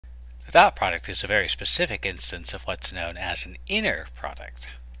A dot product is a very specific instance of what's known as an inner product.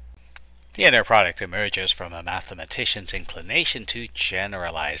 The inner product emerges from a mathematician's inclination to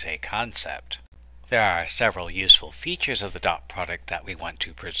generalize a concept. There are several useful features of the dot product that we want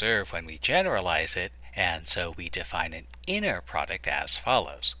to preserve when we generalize it, and so we define an inner product as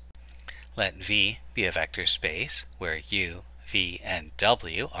follows. Let V be a vector space where U, V, and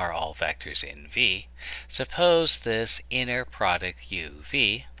W are all vectors in V. Suppose this inner product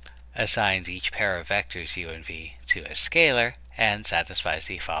UV assigns each pair of vectors U and V to a scalar and satisfies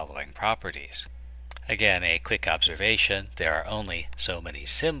the following properties. Again, a quick observation, there are only so many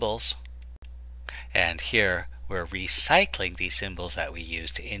symbols, and here we're recycling the symbols that we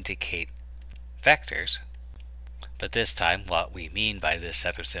use to indicate vectors. But this time what we mean by this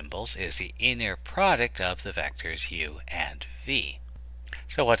set of symbols is the inner product of the vectors U and V.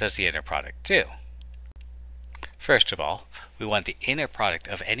 So what does the inner product do? First of all, we want the inner product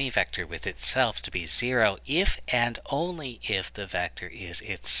of any vector with itself to be 0 if and only if the vector is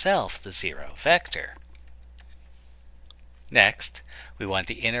itself the 0 vector. Next, we want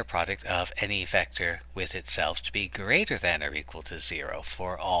the inner product of any vector with itself to be greater than or equal to 0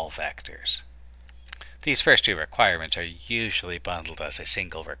 for all vectors. These first two requirements are usually bundled as a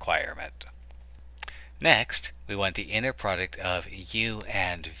single requirement. Next, we want the inner product of U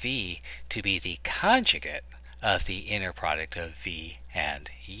and V to be the conjugate of the inner product of V and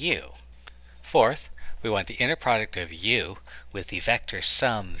U. Fourth, we want the inner product of U with the vector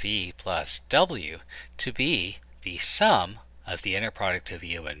sum V plus W to be the sum of the inner product of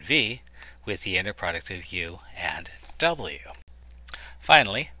U and V with the inner product of U and W.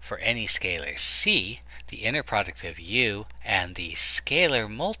 Finally, for any scalar C, the inner product of U and the scalar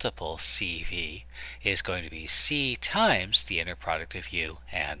multiple CV is going to be C times the inner product of U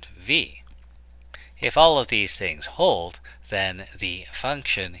and V. If all of these things hold, then the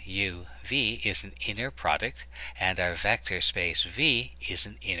function UV is an inner product and our vector space V is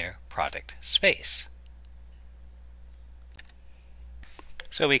an inner product space.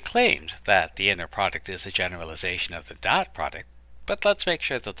 So we claimed that the inner product is a generalization of the dot product, but let's make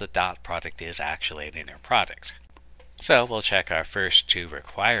sure that the dot product is actually an inner product. So we'll check our first two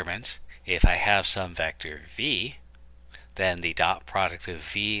requirements. If I have some vector V, then the dot product of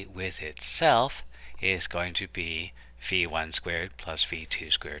V with itself is going to be v1 squared plus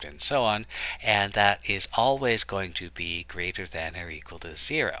v2 squared and so on, and that is always going to be greater than or equal to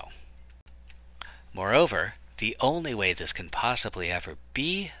 0. Moreover, the only way this can possibly ever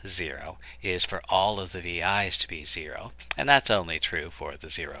be 0 is for all of the vi's to be 0, and that's only true for the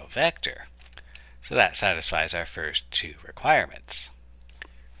 0 vector. So that satisfies our first two requirements.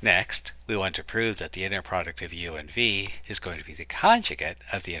 Next, we want to prove that the inner product of U and V is going to be the conjugate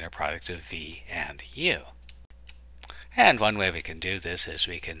of the inner product of V and U. And one way we can do this is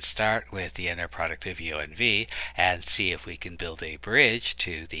we can start with the inner product of U and V and see if we can build a bridge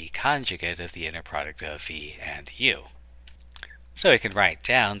to the conjugate of the inner product of V and U. So we can write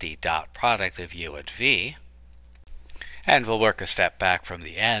down the dot product of U and V, and we'll work a step back from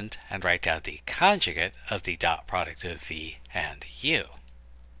the end and write down the conjugate of the dot product of V and U.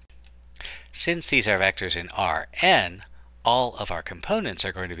 Since these are vectors in Rn, all of our components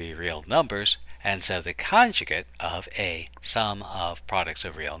are going to be real numbers, and so the conjugate of a sum of products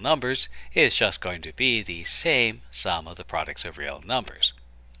of real numbers is just going to be the same sum of the products of real numbers.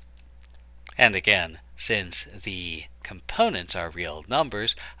 And again, since the components are real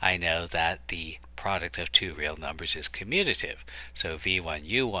numbers, I know that the product of two real numbers is commutative. So v1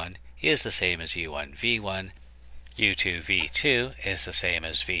 u1 is the same as u1 v1, u2 v2 is the same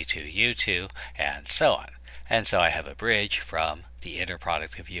as v2 u2, and so on. And so I have a bridge from the inner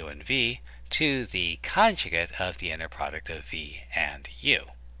product of u and v to the conjugate of the inner product of v and u.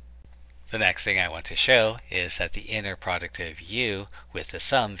 The next thing I want to show is that the inner product of u with the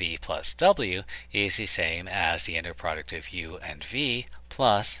sum v plus w is the same as the inner product of u and v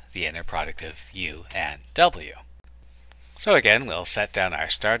plus the inner product of u and w. So again, we'll set down our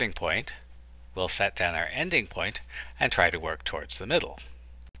starting point, we'll set down our ending point, and try to work towards the middle.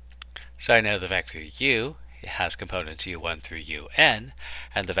 So I know the vector u has components u1 through un,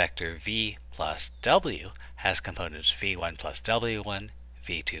 and the vector v plus w has components v1 plus w1,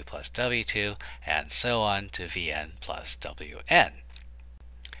 v2 plus w2, and so on to vn plus wn.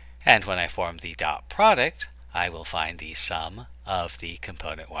 And when I form the dot product, I will find the sum of the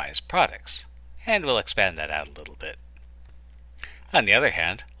component-wise products. And we'll expand that out a little bit. On the other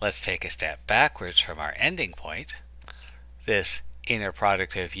hand, let's take a step backwards from our ending point. This inner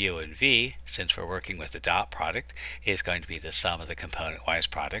product of u and v, since we're working with the dot product, is going to be the sum of the component-wise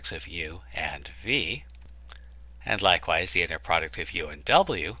products of u and v. And likewise, the inner product of u and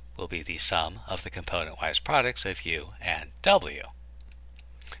w will be the sum of the component-wise products of u and w.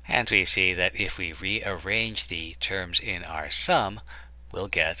 And we see that if we rearrange the terms in our sum, we'll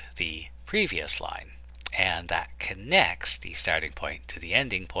get the previous line. And that connects the starting point to the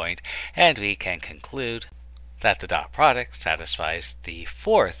ending point, and we can conclude that the dot product satisfies the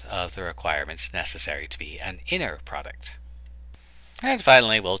fourth of the requirements necessary to be an inner product. And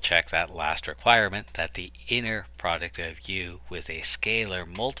finally, we'll check that last requirement, that the inner product of u with a scalar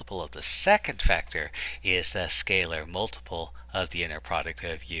multiple of the second vector is the scalar multiple of the inner product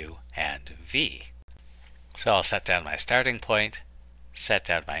of u and v. So I'll set down my starting point, set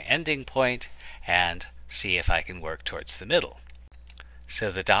down my ending point, and see if I can work towards the middle. So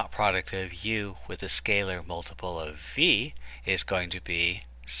the dot product of u with a scalar multiple of v is going to be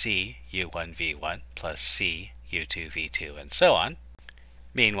c u1 v1 plus c u2 v2 and so on.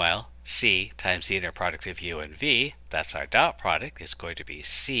 Meanwhile, c times the inner product of u and v, that's our dot product, is going to be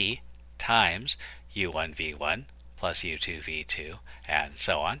c times u1 v1 plus u2 v2 and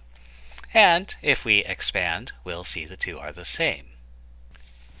so on. And if we expand, we'll see the two are the same.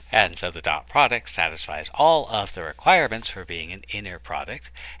 And so the dot product satisfies all of the requirements for being an inner product,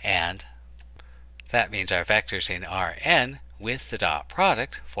 and that means our vectors in Rn with the dot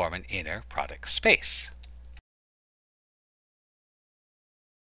product form an inner product space.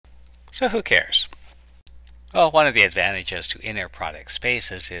 So who cares? Well, one of the advantages to inner product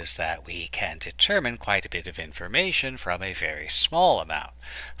spaces is that we can determine quite a bit of information from a very small amount.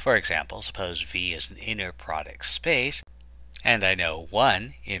 For example, suppose V is an inner product space, and I know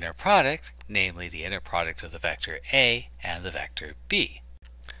one inner product, namely the inner product of the vector A and the vector B.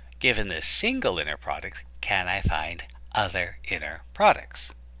 Given this single inner product, can I find other inner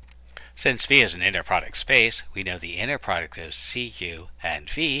products? Since V is an inner product space, we know the inner product of Cu and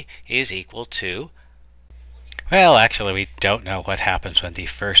V is equal to, well, actually we don't know what happens when the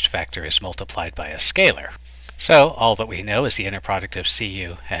first vector is multiplied by a scalar. So all that we know is the inner product of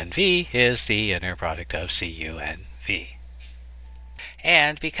Cu and V is the inner product of Cu and V.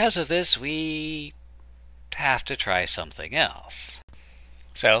 And because of this, we have to try something else.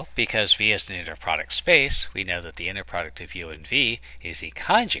 So, because V is an inner product space, we know that the inner product of u and v is the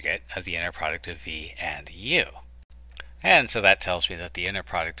conjugate of the inner product of v and u. And so that tells me that the inner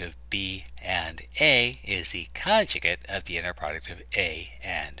product of b and a is the conjugate of the inner product of a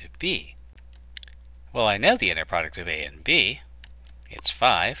and b. Well, I know the inner product of a and b. It's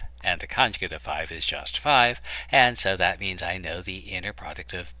 5, and the conjugate of 5 is just 5, and so that means I know the inner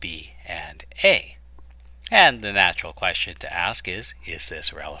product of b and a. And the natural question to ask is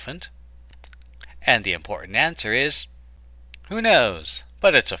this relevant? And the important answer is, who knows?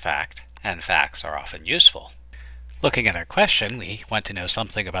 But it's a fact, and facts are often useful. Looking at our question, we want to know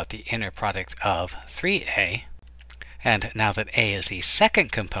something about the inner product of 3a, and now that a is the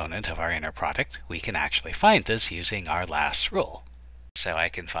second component of our inner product, we can actually find this using our last rule. So I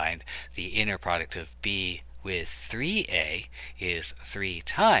can find the inner product of b with 3a is 3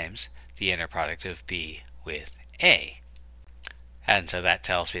 times the inner product of b with a. And so that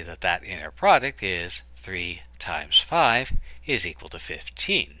tells me that that inner product is 3 times 5 is equal to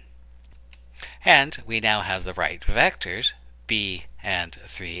 15. And we now have the right vectors, b and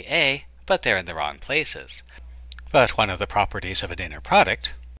 3a, but they're in the wrong places. But one of the properties of an inner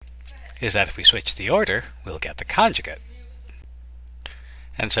product is that if we switch the order, we'll get the conjugate.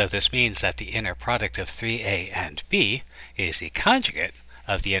 And so this means that the inner product of 3a and b is the conjugate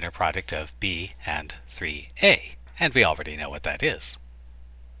of the inner product of b and 3a, and we already know what that is.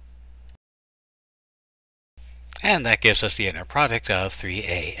 And that gives us the inner product of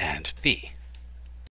 3a and b.